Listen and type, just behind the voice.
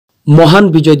মহান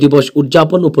বিজয় দিবস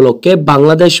উদযাপন উপলক্ষে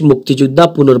বাংলাদেশ মুক্তিযোদ্ধা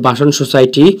পুনর্বাসন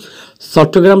সোসাইটি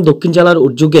চট্টগ্রাম দক্ষিণ জেলার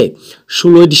উদ্যোগে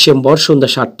 16 ডিসেম্বর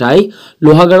সন্ধ্যা 7টায়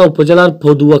লোহাগাড়া উপজেলার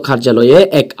পদুয়া কার্যালয়ে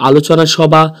এক আলোচনা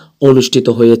সভা অনুষ্ঠিত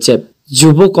হয়েছে।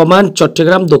 যুব কমান্ড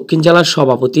চট্টগ্রাম দক্ষিণ জেলার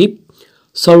সভাপতি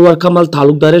সরওয়ার কামাল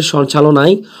তালুকদারের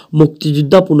সঞ্চালনায়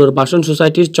মুক্তিযোদ্ধা পুনর্বাসন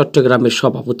সোসাইটির চট্টগ্রামের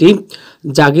সভাপতি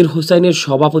জাকির হোসেনের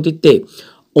সভাপতিত্বে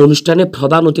অনুষ্ঠানে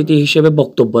প্রধান অতিথি হিসেবে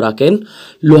বক্তব্য রাখেন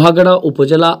লোহাগাড়া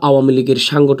উপজেলা আওয়ামী লীগের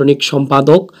সাংগঠনিক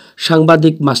সম্পাদক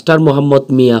সাংবাদিক মাস্টার মোহাম্মদ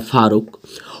মিয়া ফারুক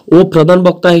ও প্রধান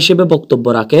বক্তা হিসেবে বক্তব্য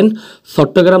রাখেন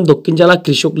চট্টগ্রাম দক্ষিণ জেলা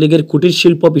কৃষক লীগের কুটির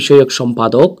শিল্প বিষয়ক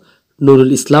সম্পাদক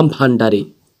নুরুল ইসলাম ভান্ডারী।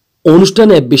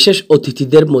 অনুষ্ঠানে বিশেষ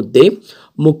অতিথিদের মধ্যে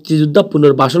মুক্তিযোদ্ধা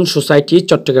পুনর্বাসন সোসাইটি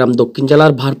চট্টগ্রাম দক্ষিণ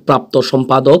জেলার ভারপ্রাপ্ত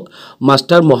সম্পাদক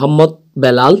মাস্টার মোহাম্মদ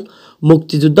বেলাল,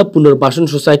 মুক্তিযোদ্ধা পুনর্বাসন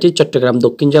সোসাইটি চট্টগ্রাম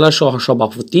দক্ষিণ জেলার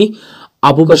সহসভাপতি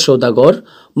আবু বকর সওদাগর,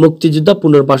 মুক্তিযোদ্ধা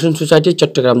পুনর্বাসন সোসাইটি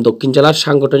চট্টগ্রাম দক্ষিণ জেলার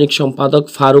সাংগঠনিক সম্পাদক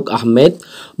ফারুক আহমেদ,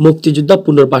 মুক্তিযোদ্ধা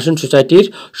পুনর্বাসন সোসাইটির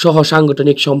সহ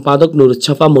সাংগঠনিক সম্পাদক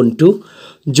নুরুচ্ছাফা মন্টু,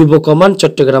 যুব কমান্ড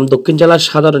চট্টগ্রাম দক্ষিণ জেলার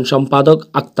সাধারণ সম্পাদক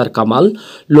আক্তার কামাল,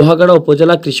 লোহাগাড়া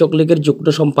উপজেলা কৃষক লীগের যুগ্ম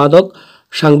সম্পাদক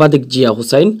সাংবাদিক জিয়া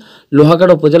হুসাইন,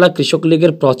 লোহাগাড়া উপজেলা কৃষক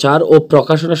লীগের প্রচার ও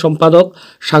প্রকাশনা সম্পাদক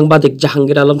সাংবাদিক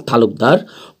জাহাঙ্গীর আলম তালুকদার,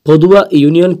 পদুয়া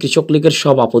ইউনিয়ন কৃষক লীগের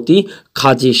সভাপতি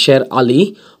কাজী শের আলী,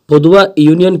 পদুয়া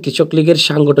ইউনিয়ন কৃষক লীগের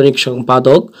সাংগঠনিক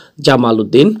সম্পাদক জামাল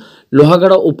উদ্দিন,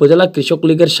 লোহাগাড়া উপজেলা কৃষক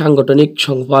লীগের সাংগঠনিক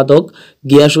সম্পাদক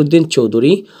গিয়াসউদ্দিন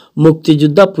চৌধুরী,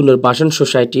 মুক্তিযোদ্ধা পুনর্বাসন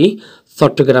সোসাইটি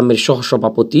চট্টগ্রামের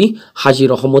সহসভাপতি হাজী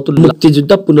রহমতুল্লাহ,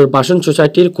 মুক্তিযোদ্ধা পুনর্বাসন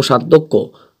সোসাইটির কোষাধ্যক্ষ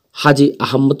হাজী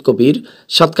আহমদ কবির,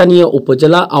 সাতকানিয়া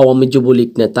উপজেলা আওয়ামী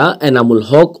যুবলীগ নেতা এনামুল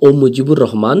হক ও মুজিবুর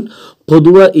রহমান,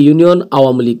 পদুয়া ইউনিয়ন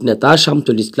আওয়ামী লীগ নেতা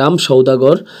শামসুল ইসলাম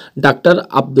সওদাগর, ডাক্তার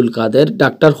আব্দুল কাদের,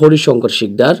 ডাক্তার হরিশঙ্কর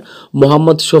শিকদার,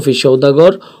 মোহাম্মদ শফি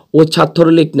সওদাগর ও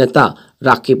ছাত্রলীগ নেতা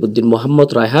রাকিব উদ্দিন মোহাম্মদ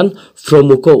রায়হান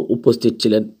প্রমুখ উপস্থিত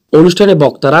ছিলেন। অনুষ্ঠানে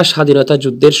বক্তারা স্বাধীনতা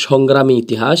যুদ্ধের সংগ্রামী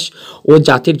ইতিহাস ও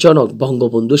জাতির জনক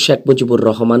বঙ্গবন্ধু শেখ মুজিবুর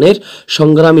রহমানের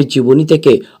সংগ্রামী জীবনী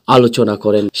থেকে আলোচনা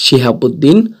করেন।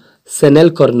 শিহাবুদ্দিন, চ্যানেল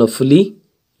কর্ণফুলি,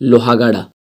 লোহাগাড়া।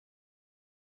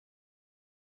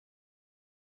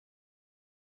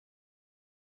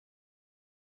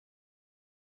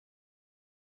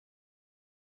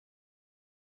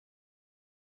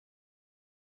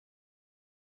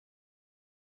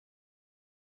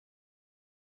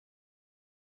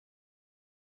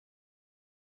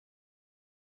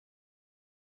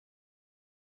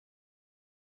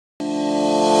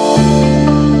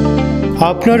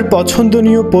 আপনার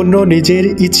পছন্দনীয় পণ্য নিজের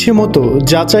ইচ্ছে মতো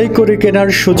যাচাই করে কেনার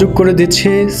সুযোগ করে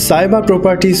দিচ্ছে সাইমা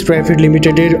প্রপার্টিজ প্রাইভেট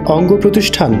লিমিটেডের অঙ্গ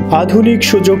প্রতিষ্ঠান আধুনিক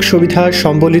সুযোগ সুবিধা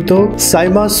সম্বলিত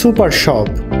সাইমা সুপার শপ।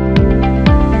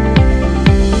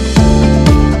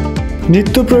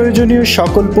 নিত্য প্রয়োজনীয়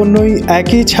সকল পণ্যই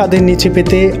একই ছাদের নিচে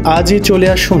পেতে আজই চলে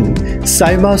আসুন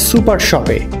সাইমা সুপার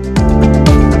শপে।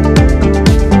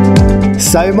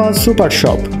 সাইমা সুপার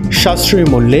শপ, সাশ্রয়ী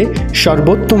মূল্যে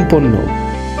সর্বোত্তম পণ্য।